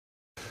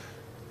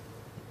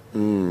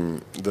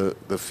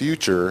The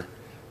future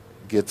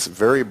gets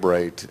very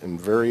bright and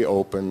very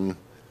open,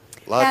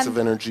 lots of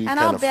energy, and kind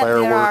I'll of bet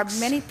fireworks. there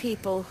are many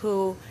people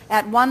who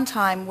at one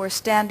time were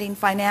standing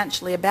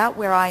financially about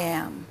where I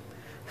am,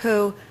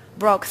 who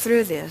broke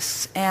through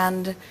this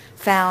and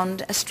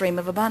found a stream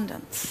of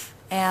abundance.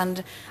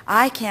 And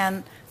I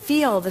can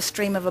feel the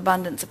stream of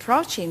abundance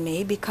approaching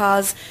me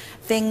because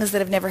things that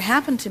have never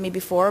happened to me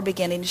before are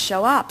beginning to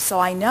show up. So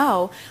I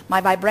know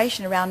my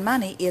vibration around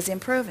money is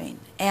improving.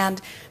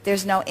 And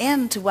there's no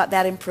end to what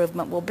that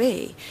improvement will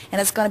be. And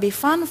it's going to be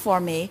fun for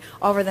me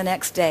over the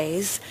next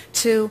days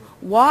to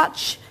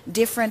watch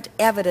different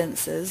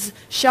evidences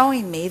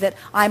showing me that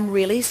I'm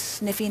really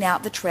sniffing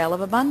out the trail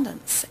of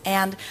abundance.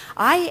 And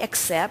I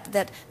accept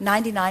that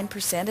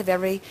 99% of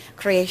every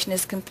creation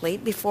is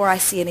complete before I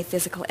see any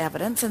physical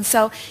evidence. And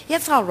so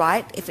it's all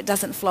right if it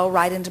doesn't flow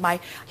right into my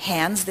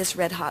hands this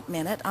red hot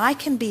minute. I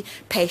can be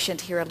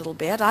patient here a little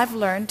bit. I've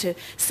learned to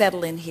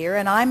settle in here,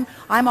 and I'm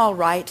all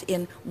right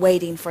in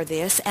waiting for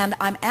this, and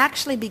I'm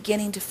actually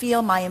beginning to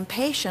feel my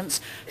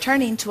impatience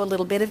turning to a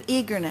little bit of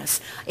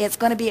eagerness. It's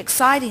going to be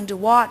exciting to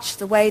watch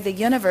the way the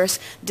universe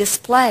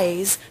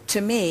displays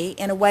to me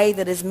in a way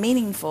that is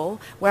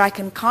meaningful, where I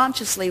can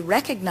consciously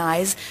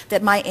recognize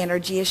that my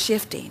energy is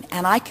shifting.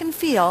 And I can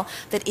feel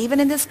that even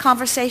in this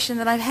conversation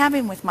that I'm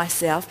having with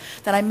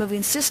myself, that I'm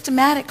moving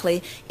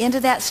systematically into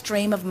that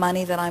stream of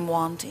money that I'm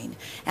wanting.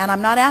 And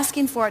I'm not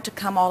asking for it to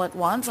come all at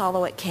once,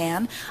 although it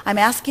can. I'm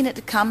asking it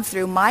to come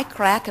through my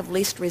crack of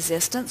least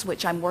resistance,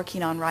 which I'm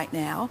working on right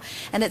now.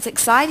 And it's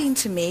exciting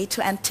to me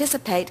to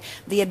anticipate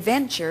the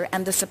adventure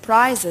and the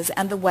surprises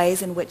and the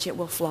ways in which it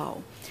will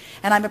flow.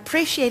 And I'm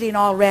appreciating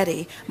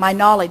already my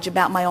knowledge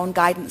about my own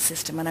guidance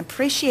system, and I'm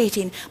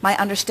appreciating my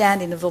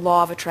understanding of the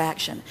law of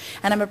attraction.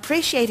 And I'm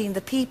appreciating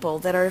the people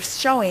that are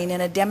showing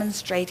in a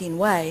demonstrating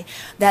way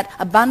that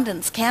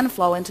abundance can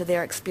flow into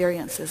their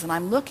experiences. And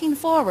I'm looking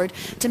forward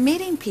to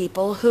meeting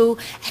people who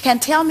can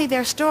tell me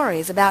their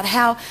stories about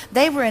how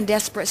they were in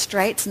desperate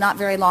straits not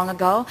very long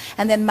ago,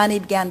 and then money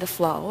began to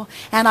flow.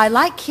 And I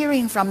like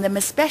hearing from them,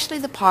 especially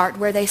the part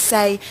where they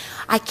say,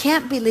 I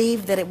can't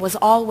believe that it was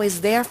always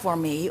there for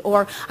me,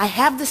 or I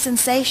have the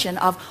sensation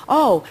of,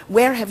 oh,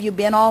 where have you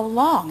been all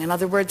along? In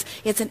other words,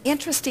 it's an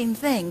interesting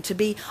thing to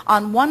be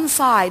on one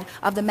side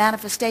of the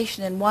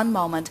manifestation in one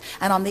moment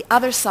and on the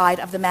other side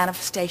of the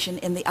manifestation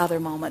in the other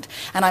moment.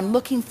 And I'm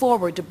looking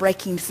forward to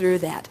breaking through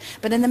that.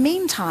 But in the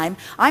meantime,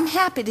 I'm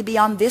happy to be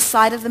on this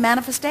side of the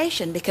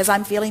manifestation because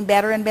I'm feeling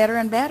better and better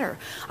and better.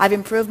 I've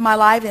improved my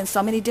life in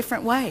so many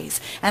different ways,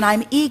 and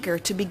I'm eager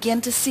to begin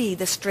to see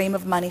the stream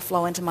of money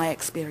flow into my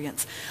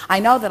experience.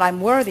 I know that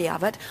I'm worthy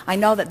of it. I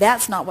know that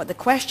that's not what the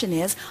question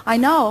is. I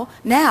know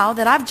now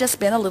that I've just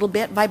been a little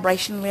bit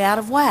vibrationally out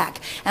of whack,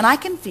 and I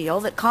can feel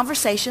that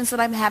conversations that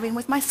I'm having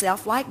with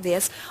myself like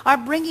this are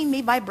bringing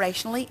me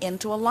vibrationally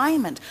into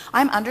alignment.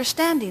 I'm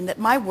understanding that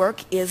my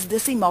work is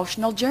this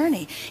emotional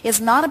journey. It's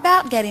not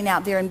about getting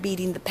out there and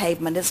beating the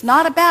pavement. It's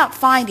not about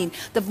finding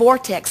the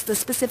vortex, the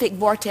specific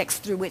vortex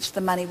through which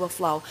the money will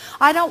flow.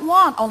 I don't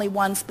want only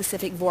one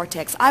specific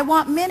vortex. I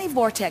want many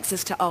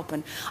vortexes to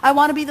open. I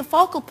want to be the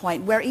focal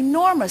point where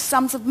enormous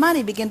sums of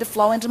money begin to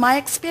flow into my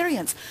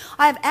experience.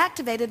 I have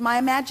activated my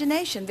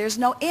imagination. There's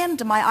no end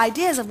to my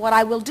ideas of what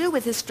I will do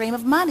with this stream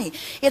of money.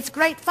 It's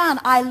great fun.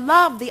 I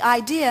love the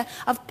idea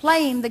of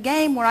playing the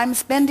game where I'm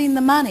spending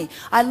the money.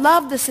 I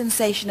love the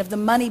sensation of the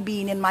money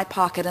being in my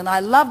pocket, and I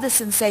love the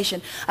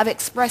sensation of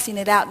expressing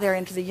it out there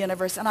into the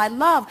universe, and I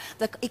love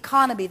the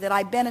economy that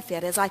I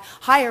benefit as I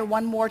hire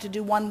one more to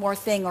do one more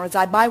thing, or as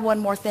I buy one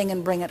more thing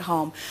and bring it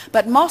home.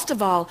 But most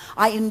of all,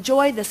 I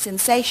enjoy the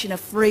sensation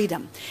of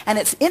freedom. And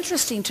it's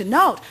interesting to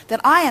note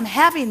that I am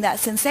having that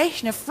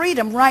sensation of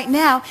freedom right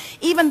now,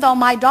 even though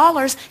my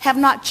dollars have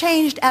not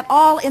changed at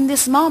all in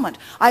this moment.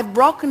 I've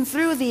broken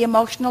through the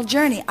emotional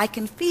journey. I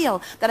can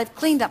feel that I've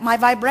cleaned up my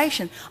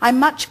vibration. I'm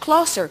much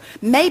closer.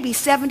 Maybe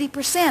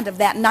 70% of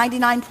that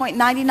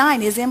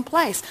 99.99 is in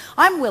place.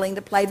 I'm willing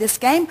to play this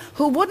game.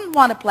 Who wouldn't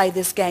want to play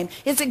this game?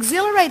 It's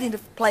exhilarating to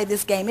play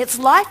this game. It's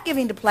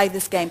life-giving to play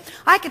this game.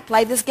 I could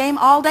play this game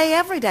all day,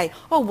 every day.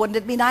 Oh, wouldn't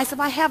it be nice if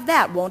I have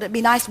that? Won't it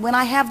be nice when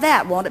I have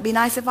that? Won't it be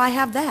nice if I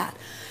have that?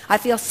 I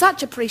feel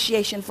such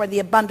appreciation for the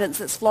abundance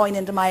that's flowing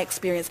into my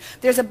experience.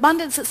 There's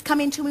abundance that's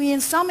coming to me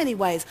in so many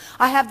ways.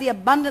 I have the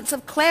abundance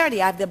of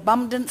clarity. I have the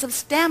abundance of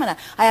stamina.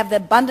 I have the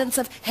abundance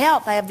of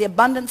health. I have the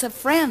abundance of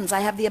friends. I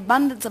have the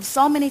abundance of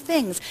so many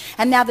things.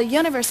 And now the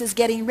universe is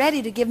getting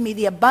ready to give me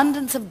the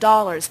abundance of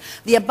dollars,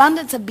 the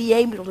abundance of being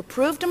able to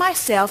prove to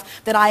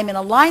myself that I am in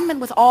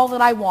alignment with all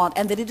that I want,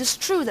 and that it is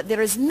true that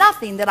there is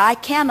nothing that I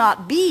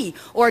cannot be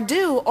or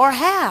do or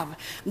have.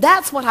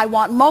 That's what I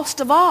want most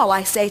of all,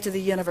 I say to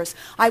the universe.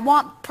 I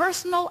want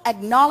personal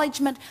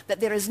acknowledgement that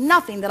there is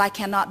nothing that I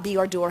cannot be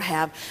or do or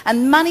have.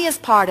 And money is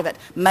part of it.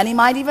 Money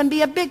might even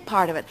be a big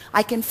part of it.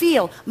 I can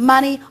feel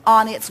money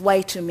on its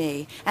way to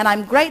me. And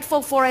I'm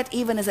grateful for it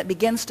even as it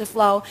begins to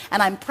flow.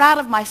 And I'm proud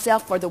of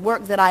myself for the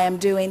work that I am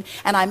doing.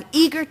 And I'm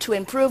eager to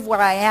improve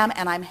where I am,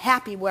 and I'm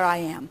happy where I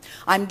am.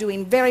 I'm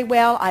doing very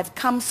well. I've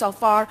come so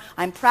far.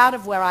 I'm proud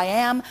of where I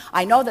am.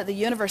 I know that the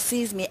universe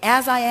sees me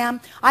as I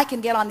am. I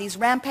can get on these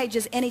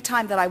rampages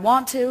anytime that I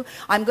want to.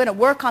 I'm going to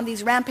work on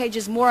these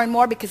rampages more and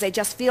more because they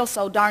just feel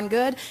so darn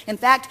good. In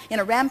fact, in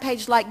a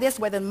rampage like this,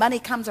 whether money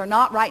comes or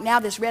not right now,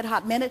 this red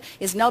hot minute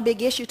is no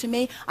big issue to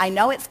me. I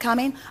know it's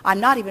coming. I'm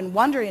not even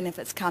wondering if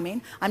it's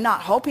coming. I'm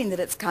not hoping that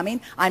it's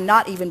coming. I'm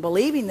not even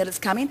believing that it's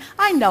coming.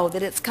 I know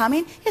that it's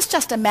coming. It's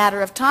just a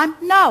matter of time.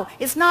 No,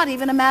 it's not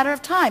even a matter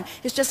of time.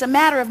 It's just a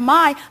matter of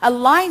my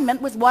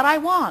alignment with what I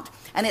want.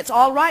 And it's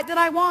all right that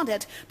I want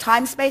it.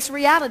 Time-space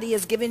reality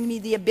has given me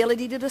the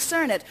ability to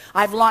discern it.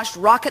 I've launched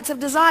rockets of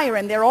desire,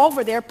 and they're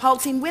over there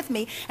pulsing with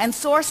me, and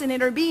Source and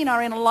Inner Being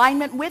are in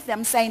alignment with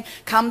them, saying,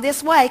 come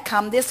this way,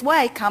 come this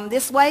way, come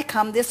this way,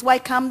 come this way,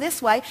 come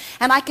this way.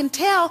 And I can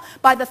tell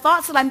by the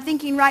thoughts that I'm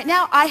thinking right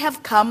now, I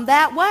have come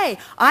that way.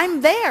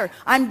 I'm there.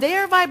 I'm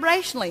there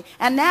vibrationally.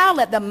 And now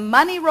let the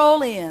money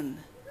roll in.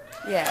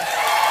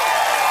 Yes.